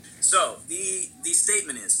So the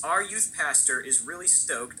statement is: our youth pastor is really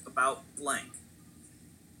stoked about blank.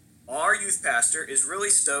 Our youth pastor is really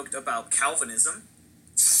stoked about Calvinism,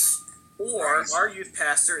 or our youth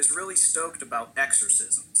pastor is really stoked about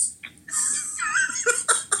exorcisms.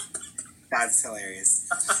 That's hilarious.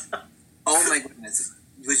 Oh my goodness.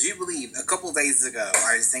 Would you believe, a couple days ago,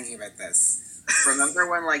 I was thinking about this. Remember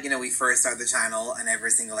when, we first started the channel and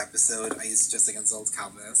every single episode I used to just insult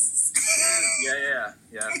Calvinists? Yeah.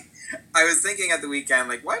 I was thinking at the weekend,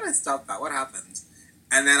 why did I stop that? What happened?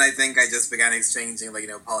 And then I think I just began exchanging,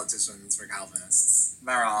 politicians for Calvinists.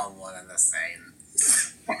 They're all one and the same.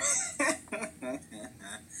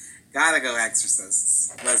 Gotta go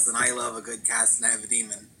exorcists. Listen, I love a good casting out of a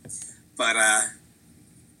demon. But,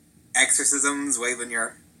 exorcisms, waving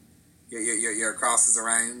your crosses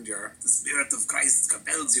around, the Spirit of Christ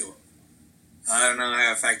compels you. I don't know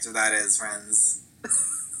how effective that is, friends.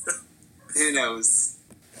 Who knows?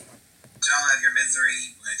 Y'all have your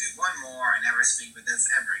misery. We're gonna do one more and never speak with this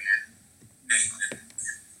ever again. Nathan.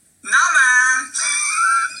 No, man!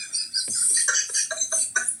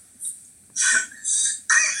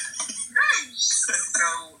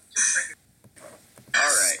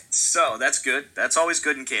 So that's good. That's always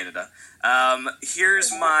good in Canada. Here's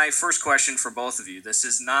my first question for both of you. This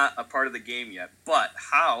is not a part of the game yet, but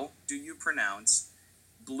how do you pronounce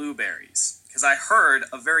blueberries? Because I heard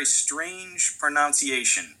a very strange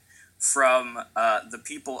pronunciation from the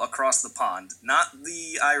people across the pond. Not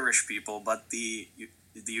the Irish people, but the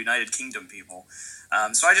United Kingdom people.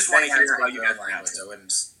 So I just want to hear how you guys pronounce it. I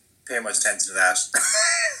wouldn't pay much attention to that.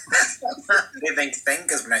 They think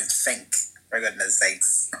is pronounced think. For goodness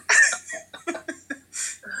sakes.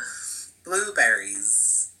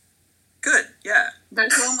 Blueberries. Good, yeah.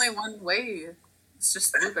 There's only one way. It's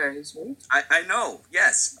just blueberries, right? I know,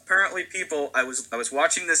 yes. Apparently people, I was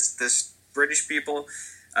watching this British people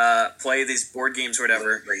play these board games or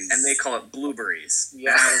whatever, and they call it blueberries.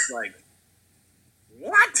 Yeah. And I was like,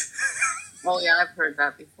 what? Oh, yeah, I've heard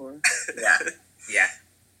that before. Yeah.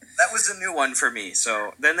 That was a new one for me.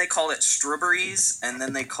 So then they called it strawberries, and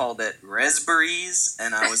then they called it raspberries,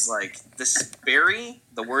 and I was like, this berry,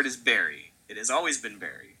 the word is berry. It has always been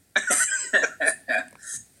berry.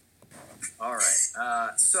 All right.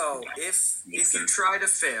 So if you try to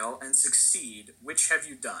fail and succeed, which have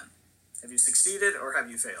you done? Have you succeeded or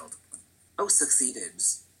have you failed? Oh, succeeded.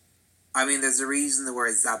 I mean, there's a reason the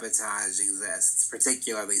word sabotage exists,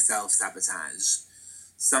 particularly self-sabotage.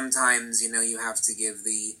 Sometimes, you have to give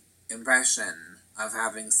the impression of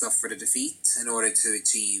having suffered a defeat in order to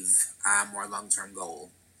achieve a more long-term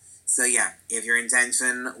goal. So yeah, if your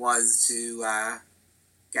intention was to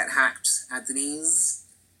get hacked at the knees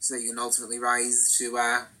so that you can ultimately rise to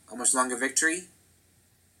a much longer victory,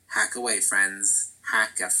 hack away, friends.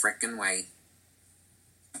 Hack a frickin' way.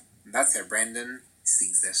 And that's how Brendan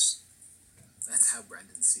sees it. That's how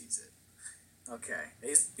Brendan sees it. Okay.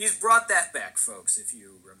 He's brought that back, folks, if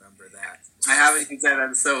you remember that. I haven't said that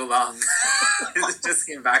in so long. It just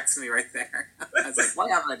came back to me right there. I was like, why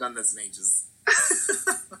haven't I done this in ages?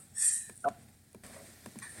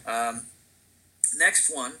 Next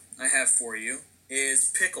one I have for you is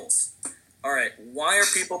pickles. All right. Why are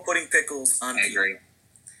people putting pickles on pizza? I agree.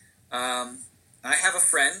 I have a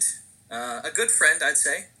friend, a good friend, I'd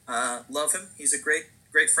say. Love him. He's a great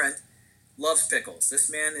friend. Loves pickles. This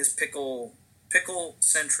man is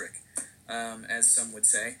pickle-centric, as some would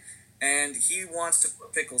say. And he wants to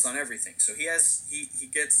put pickles on everything. So he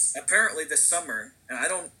gets, apparently this summer, and I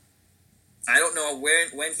don't know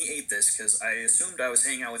when he ate this, because I assumed I was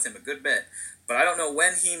hanging out with him a good bit, but I don't know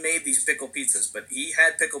when he made these pickle pizzas, but he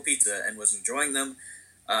had pickle pizza and was enjoying them,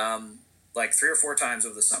 3 or 4 times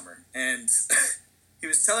over the summer. And he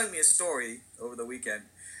was telling me a story over the weekend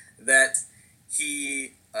that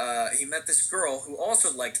he met this girl who also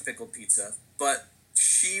liked pickled pizza, but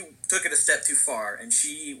she took it a step too far, and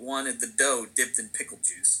she wanted the dough dipped in pickle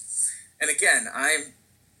juice. And again, I'm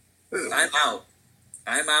out.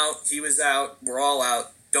 I'm out. He was out. We're all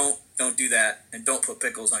out. Don't do that, and don't put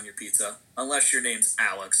pickles on your pizza unless your name's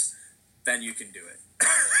Alex. Then you can do it.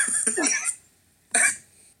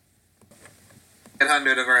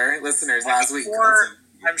 100 of our listeners last week.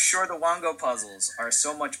 I'm sure the Wongo puzzles are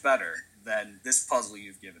so much better than this puzzle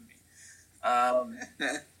you've given me.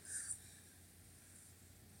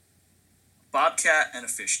 Bobcat and a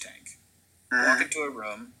fish tank. Walk into a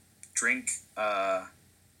room, drink the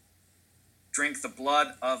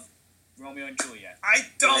blood of Romeo and Juliet.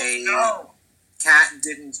 I don't know. Cat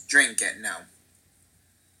didn't drink it, no.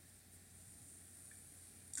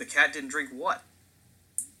 The cat didn't drink what?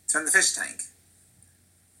 It's from the fish tank.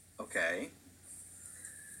 Okay.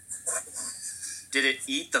 Did it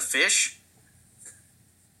eat the fish?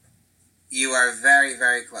 You are very,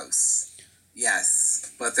 very close.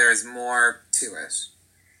 Yes, but there's more to it.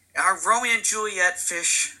 Are Romeo and Juliet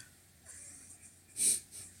fish?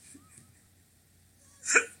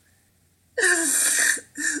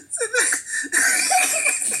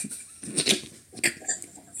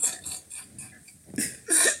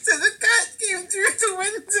 So the cat came through the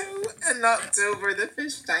window and knocked over the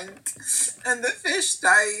fish tank, and the fish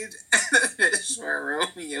died, and the fish were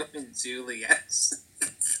Romeo and Juliet.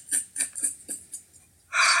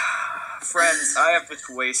 Friends, I have just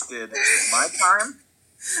wasted my time,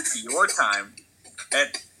 your time,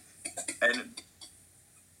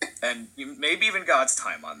 and maybe even God's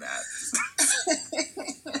time on that.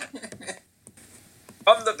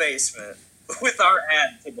 From the basement with our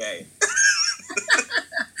ad today.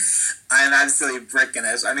 I'm absolutely bricking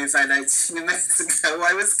it. I mean, found out 2 minutes ago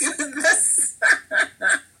I was given this.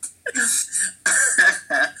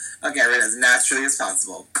 Okay, read as naturally as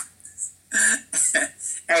possible.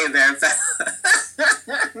 Hey there, fella.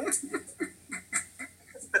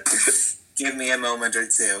 Give me a moment or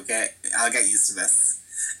two, okay? I'll get used to this.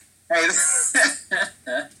 Hey.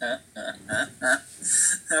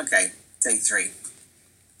 Okay, take 3.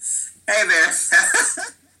 Hey there.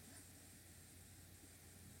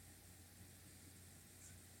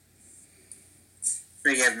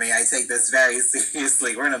 Forgive me, I take this very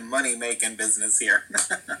seriously. We're in a money-making business here.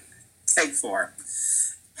 Take 4.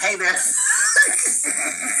 Hey there.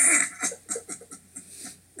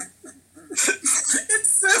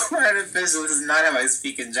 It's so artificial. This is not how I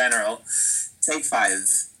speak in general. Take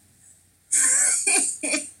 5.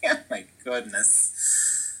 Oh my goodness.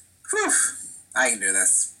 Whew. I can do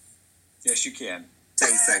this. Yes, you can.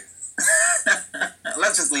 Take 6.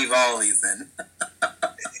 Let's just leave all these in.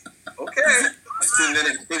 Okay.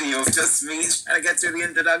 15-minute video of just me trying to get through the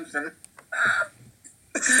introduction.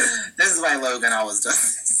 This is why Logan always does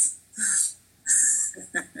this.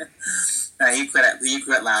 You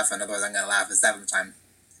quit laughing, otherwise I'm going to laugh a 7th time.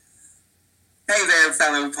 Hey there,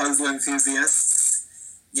 fellow puzzle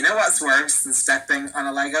enthusiasts. You know what's worse than stepping on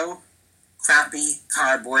a Lego? Crappy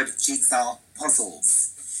cardboard jigsaw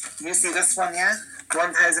puzzles. You see this one, yeah?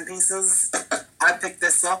 1,000 pieces? I picked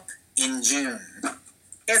this up in June.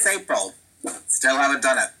 It's April. Still haven't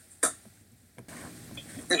done it.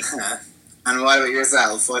 And what about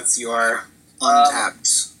yourself? What's your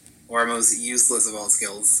untapped or most useless of all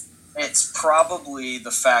skills? It's probably the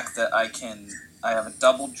fact that I have a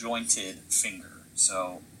double jointed finger.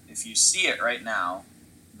 So if you see it right now,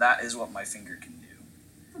 that is what my finger can do.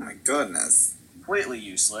 Oh my goodness. Completely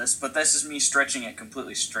useless, but this is me stretching it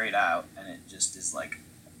completely straight out, and it just is like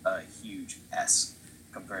a huge S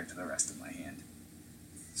compared to the rest of my hand.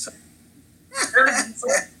 So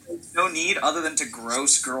no need other than to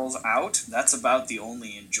gross girls out. That's about the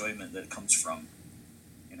only enjoyment that comes from,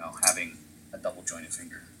 having a double jointed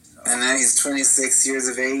finger. So. And then he's 26 years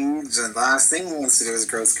of age, and the last thing he wants to do is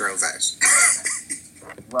gross girls out.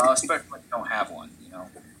 Well, especially when you don't have one,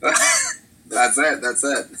 That's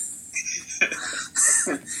it.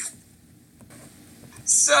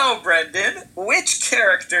 So, Brendan, which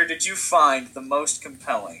character did you find the most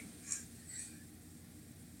compelling?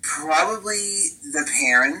 Probably the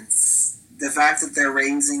parents. The fact that they're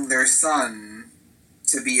raising their son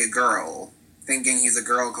to be a girl, thinking he's a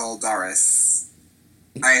girl called Doris.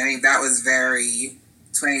 I think that was very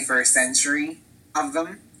 21st century of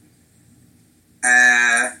them.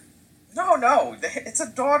 No, it's a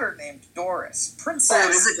daughter named Doris. Princess. Oh,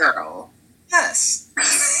 it is a girl. Yes.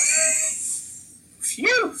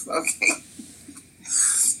 Phew, okay.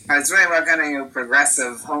 I was wondering what kind of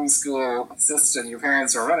progressive homeschool system your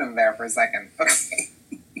parents were running there for a second. Okay.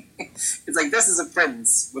 It's like, this is a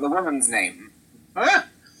prince with a woman's name. Huh?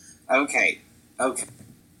 Okay.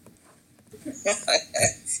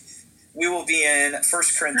 We will be in 1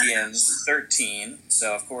 Corinthians 13,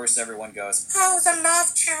 so of course everyone goes, oh, the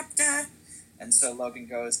love chapter. And so Logan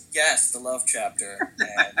goes, yes, the love chapter.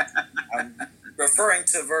 And I'm referring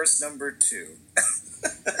to verse number 2.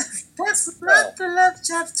 That's not the love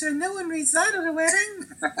chapter. No one reads that at a wedding.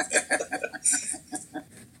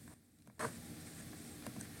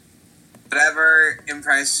 Whatever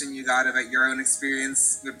impression you got about your own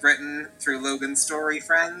experience with Britain through Logan's story,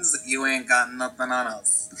 friends, you ain't got nothing on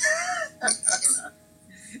us.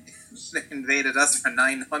 They invaded us for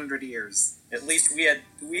 900 years. At least we had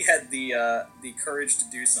the courage to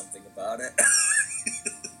do something about it.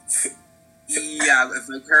 Yeah, if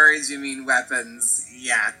by courage you mean weapons,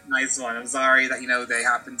 yeah, nice one. I'm sorry that, they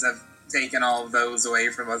happen to have taken all of those away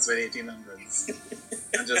from us with 1800s.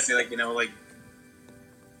 And just,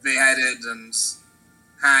 beheaded and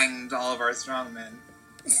hanged all of our strongmen.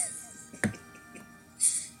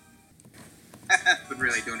 But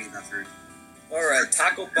really, don't eat that food. Alright,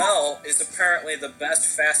 Taco Bell is apparently the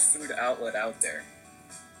best fast food outlet out there.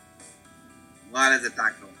 What is a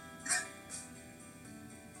taco?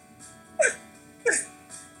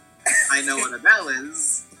 I know what a bell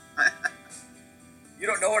is. You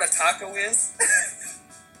don't know what a taco is?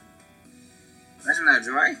 I don't know,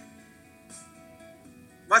 do I?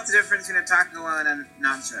 What's the difference between a taco and a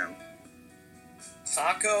nacho?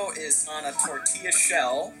 Taco is on a tortilla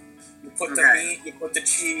shell. You put the Okay. meat, you put the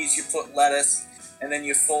cheese, you put lettuce, and then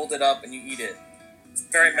you fold it up and you eat it. It's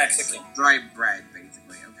very Mexican. Dry bread,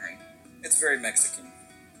 basically, okay. It's very Mexican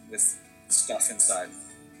with stuff inside.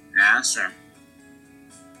 Yeah, sure.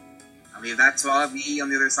 I'll leave that to all of ye on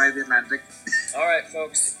the other side of the Atlantic. Alright,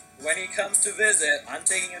 folks, when he comes to visit, I'm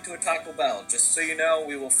taking him to a Taco Bell. Just so you know,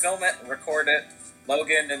 we will film it, record it.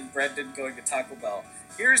 Logan and Brendan going to Taco Bell.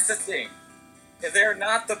 Here's the thing. They're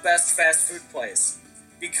not the best fast food place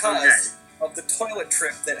because of the toilet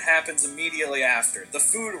trip that happens immediately after. The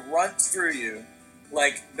food runs through you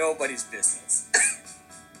like nobody's business.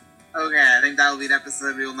 Okay, I think that'll be an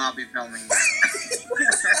episode we will not be filming.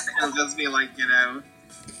 It'll just be like,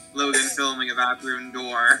 Logan filming a bathroom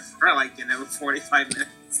door for 45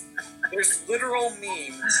 minutes. There's literal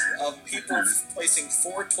memes of people placing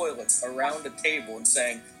 4 toilets around a table and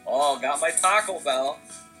saying, "Oh, got my Taco Bell."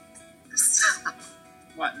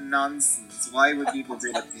 What nonsense. Why would people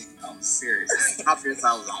do that to themselves? Seriously. Pop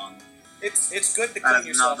yourselves on. It's good to That clean is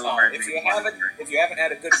yourself not the out. word If we you want haven't here. if you haven't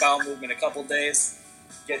had a good bowel movement in a couple days,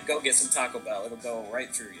 go get some Taco Bell. It'll go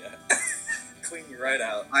right through you. Clean you right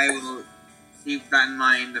out. I will keep that in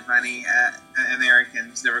mind if any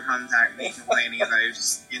Americans ever contact me complaining about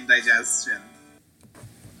indigestion.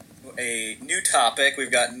 A new topic.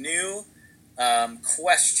 We've got new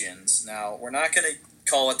questions. Now, we're not going to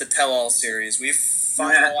call it the tell-all series. We've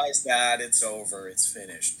finalized that. It's over. It's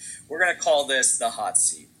finished. We're going to call this the hot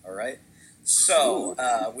seat, all right? So,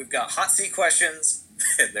 we've got hot seat questions.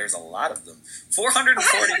 There's a lot of them.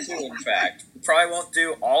 442, in fact. We probably won't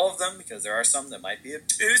do all of them because there are some that might be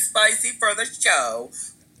too spicy for the show,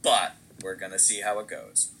 but we're going to see how it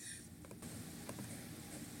goes.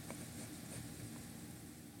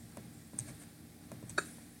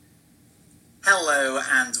 Hello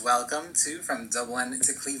and welcome to From Dublin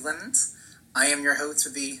to Cleveland. I am your host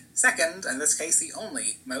for the second, in this case the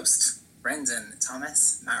only, most, Brendan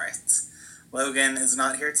Thomas Marrett. Logan is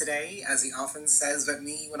not here today, as he often says about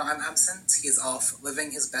me when I'm absent. He is off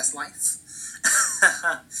living his best life.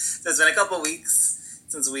 So it's been a couple of weeks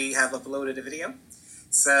since we have uploaded a video.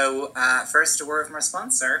 So first a word from our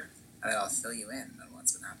sponsor, and then I'll fill you in on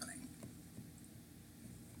what's been happening.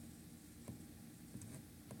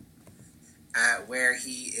 Where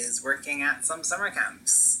he is working at some summer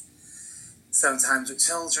camps. Sometimes with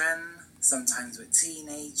children, sometimes with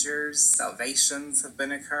teenagers. Salvations have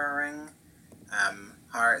been occurring.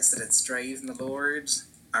 Hearts that had strayed from the Lord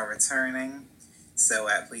are returning. So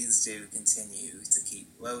please do continue to keep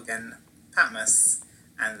Logan, Patmos,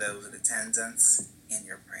 and those in attendance in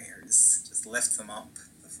your prayers. Just lift them up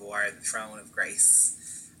before the throne of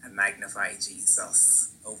grace and magnify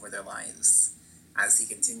Jesus over their lives as he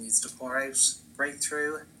continues to pour out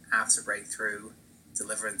breakthrough after breakthrough,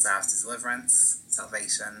 deliverance after deliverance,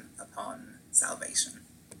 salvation upon salvation.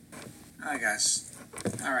 Oh gosh.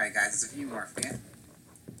 Alright guys, there's a few more for you.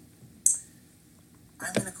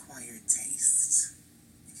 I'm an acquired taste.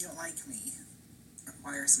 If you don't like me,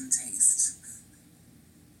 acquire some taste.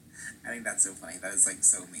 I think that's so funny. That is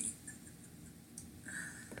so me.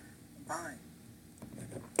 Bye.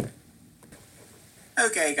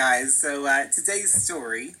 Okay guys, so today's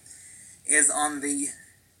story is on the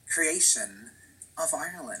creation of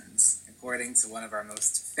Ireland, according to one of our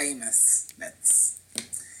most famous myths.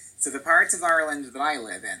 So the part of Ireland that I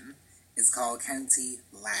live in is called County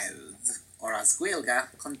Louth, or as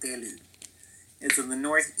Gaeilge, Contae Lu. It's in the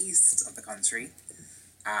northeast of the country.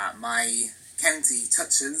 My county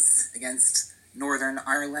touches against Northern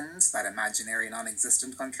Ireland, that imaginary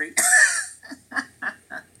non-existent country.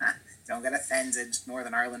 Don't get offended,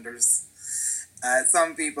 Northern Irelanders.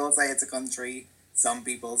 Some people say it's a country. Some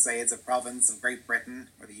people say it's a province of Great Britain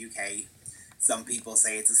or the UK. Some people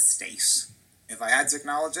say it's a state. If I had to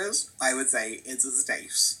acknowledge it, I would say it's a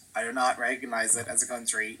state. I do not recognize it as a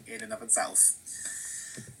country in and of itself.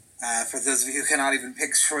 For those of you who cannot even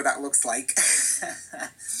picture what that looks like,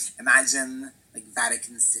 imagine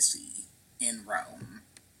Vatican City in Rome.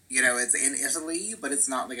 It's in Italy, but it's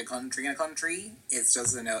not like a country in a country. It's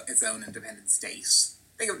just its own independent state.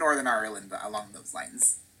 Think of Northern Ireland along those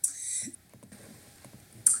lines.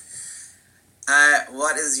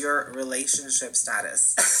 What is your relationship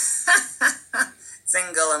status?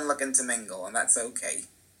 Single and looking to mingle, and that's okay.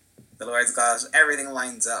 The Lord's got everything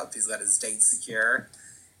lined up. He's got his date secure,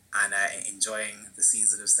 and enjoying the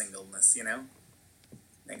season of singleness, you know?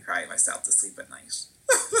 And cry myself to sleep at night.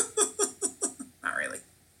 Not really.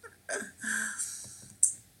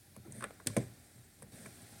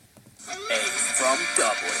 A From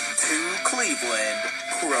Dublin to Cleveland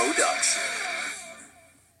production.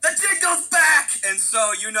 The jingle's back! And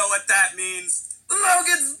so you know what that means.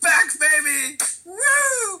 Logan's back, baby!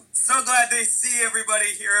 Woo! So glad to see everybody,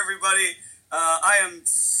 hear everybody. I am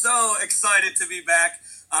so excited to be back.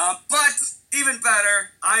 But even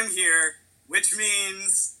better, I'm here, which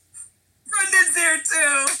means Brendan's here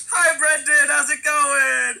too. Hi, Brendan. How's it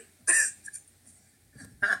going?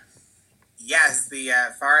 Yes, the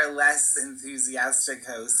far less enthusiastic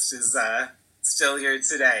host is still here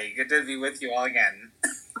today. Good to be with you all again.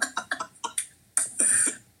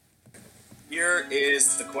 Here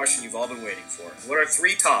is the question you've all been waiting for. What are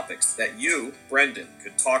 3 topics that you, Brendan,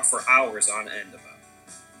 could talk for hours on end about?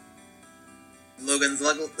 Logan's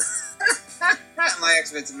Muggles. Am I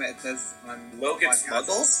expert to admit this on Logan's podcast?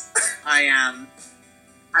 Muggles? I am.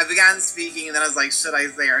 I began speaking and then I was like, should I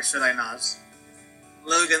say or should I not?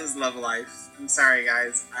 Logan's love life. I'm sorry,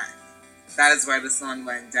 guys. That is where the sun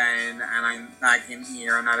went down, and I'm back in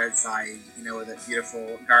here. I'm not outside, you know, with a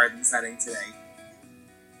beautiful garden setting today.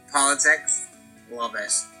 Politics, love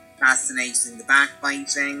it. Fascinating. The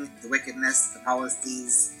backbiting, the wickedness, the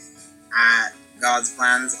policies, God's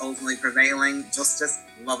plans ultimately prevailing. Justice,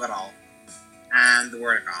 love it all. And the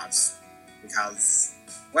Word of God. Because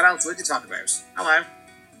what else would you talk about? Hello.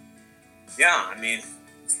 Yeah, I mean,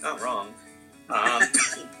 it's not wrong.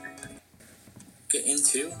 Get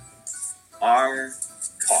into our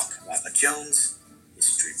talk about the Jones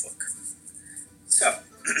history book. So,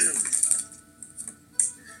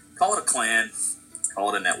 call it a clan,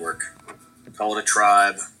 call it a network, call it a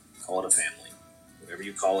tribe, call it a family. Whatever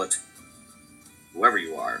you call it, whoever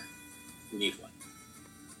you are, you need one.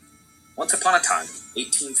 Once upon a time,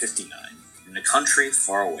 1859, in a country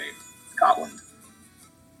far away, Scotland,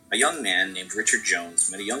 a young man named Richard Jones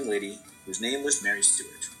met a young lady whose name was Mary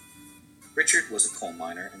Stuart. Richard was a coal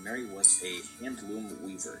miner and Mary was a hand-loom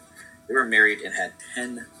weaver. They were married and had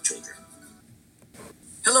 10 children.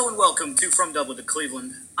 Hello and welcome to From Dublin to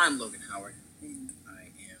Cleveland. I'm Logan Howard, and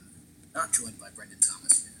I am not joined by Brendan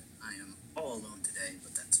Thomas. I am all alone today,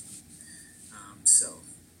 but that's fine.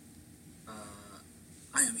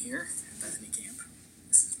 I am here at Bethany Camp.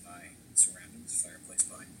 This is my surroundings, fireplace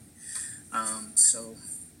behind me.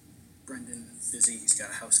 Brendan busy. He's got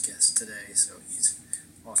a house guest today, so he's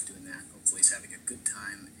off doing that. Hopefully he's having a good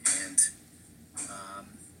time. And,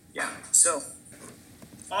 so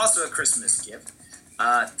also a Christmas gift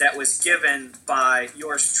that was given by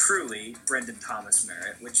yours truly, Brendan Thomas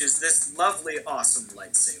Merritt, which is this lovely, awesome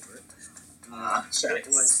lightsaber. It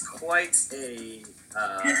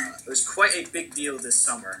was quite a big deal this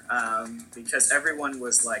summer because everyone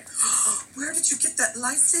was like, oh, "Where did you get that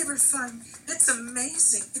lightsaber from? It's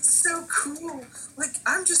amazing! It's so cool! Like,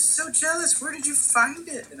 I'm just so jealous. Where did you find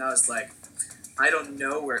it?" And I was like, "I don't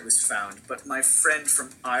know where it was found, but my friend from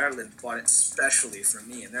Ireland bought it specially for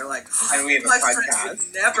me." And they're like, And we have a "My podcast. friends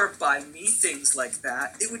would never buy me things like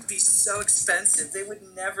that. It would be so expensive. They would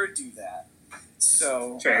never do that."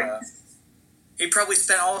 So. Sure. He probably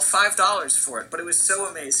spent all of $5 for it, but it was so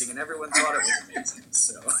amazing, and everyone thought it was amazing.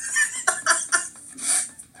 So,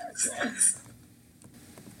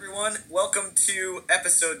 everyone, welcome to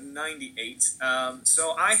episode 98.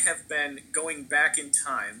 So I have been going back in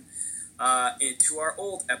time into our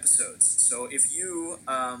old episodes. So if you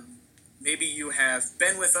maybe you have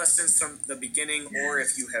been with us since the beginning, or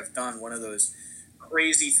if you have done one of those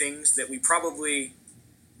crazy things that we probably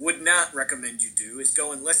would not recommend you do, is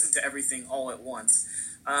go and listen to everything all at once.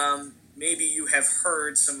 Maybe you have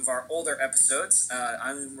heard some of our older episodes.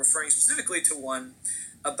 I'm referring specifically to one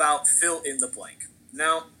about fill in the blank.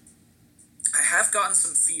 Now, I have gotten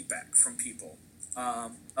some feedback from people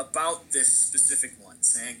about this specific one,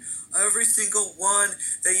 saying every single one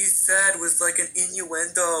that you said was like an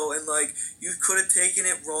innuendo, and like you could have taken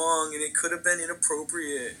it wrong, and it could have been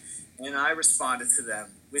inappropriate. And I responded to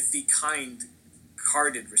them with the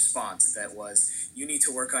hearted response that was, you need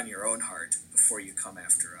to work on your own heart before you come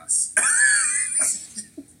after us.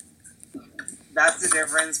 That's the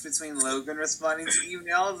difference between Logan responding to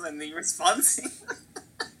emails and me responding.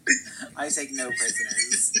 I take no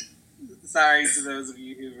prisoners. Sorry to those of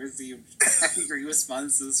you who received angry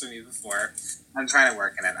responses from me before. I'm trying to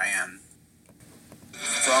work on it, I am.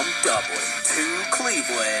 From Dublin to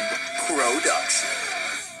Cleveland production.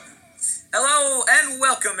 Hello and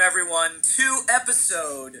welcome everyone to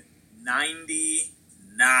episode 99.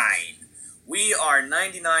 We are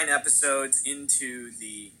 99 episodes into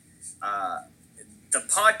the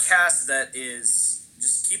podcast that is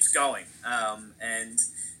just keeps going, and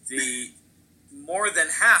the more than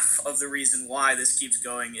half of the reason why this keeps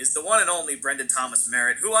going is the one and only Brendan Thomas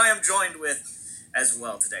Merritt, who I am joined with as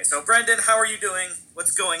well today. So, Brendan, how are you doing?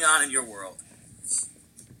 What's going on in your world?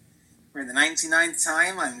 For the 99th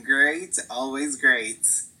time, I'm great. Always great.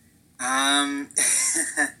 Yeah,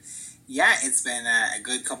 it's been a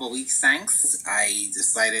good couple of weeks, thanks. I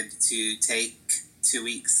decided to take 2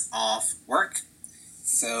 weeks off work.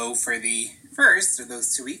 So for the first of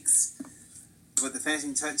those 2 weeks, with the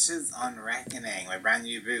finishing touches on Reckoning, my brand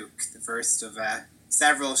new book, the first of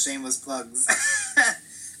several shameless plugs.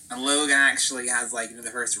 And Logan actually has the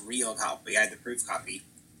first real copy. I had the proof copy,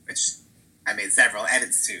 which I made several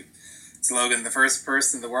edits to. So Logan, the first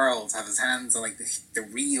person in the world to have his hands on the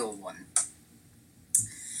real one.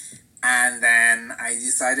 And then I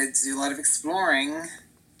decided to do a lot of exploring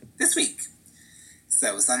this week.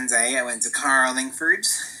 So Sunday I went to Carlingford,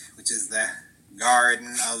 which is the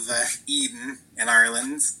Garden of Eden in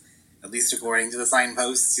Ireland, at least according to the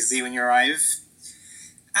signposts you see when you arrive.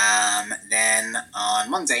 Then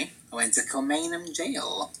on Monday I went to Kilmainham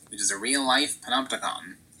Jail, which is a real-life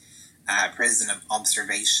panopticon, prison of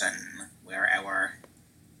observation, where our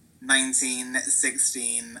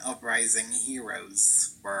 1916 uprising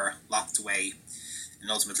heroes were locked away and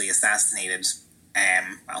ultimately assassinated.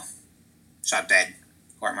 Shot dead,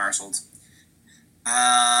 court-martialed.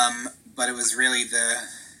 But it was really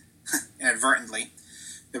inadvertently,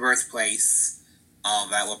 the birthplace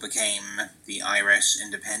of what became the Irish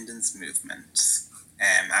independence movement.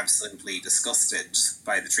 Absolutely disgusted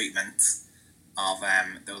by the treatment of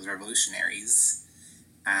those revolutionaries.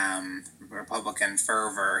 Republican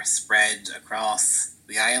fervour spread across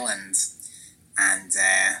the island, and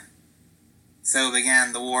so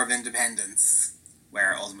began the War of Independence,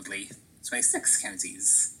 where ultimately 26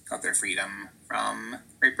 counties got their freedom from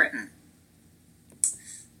Great Britain.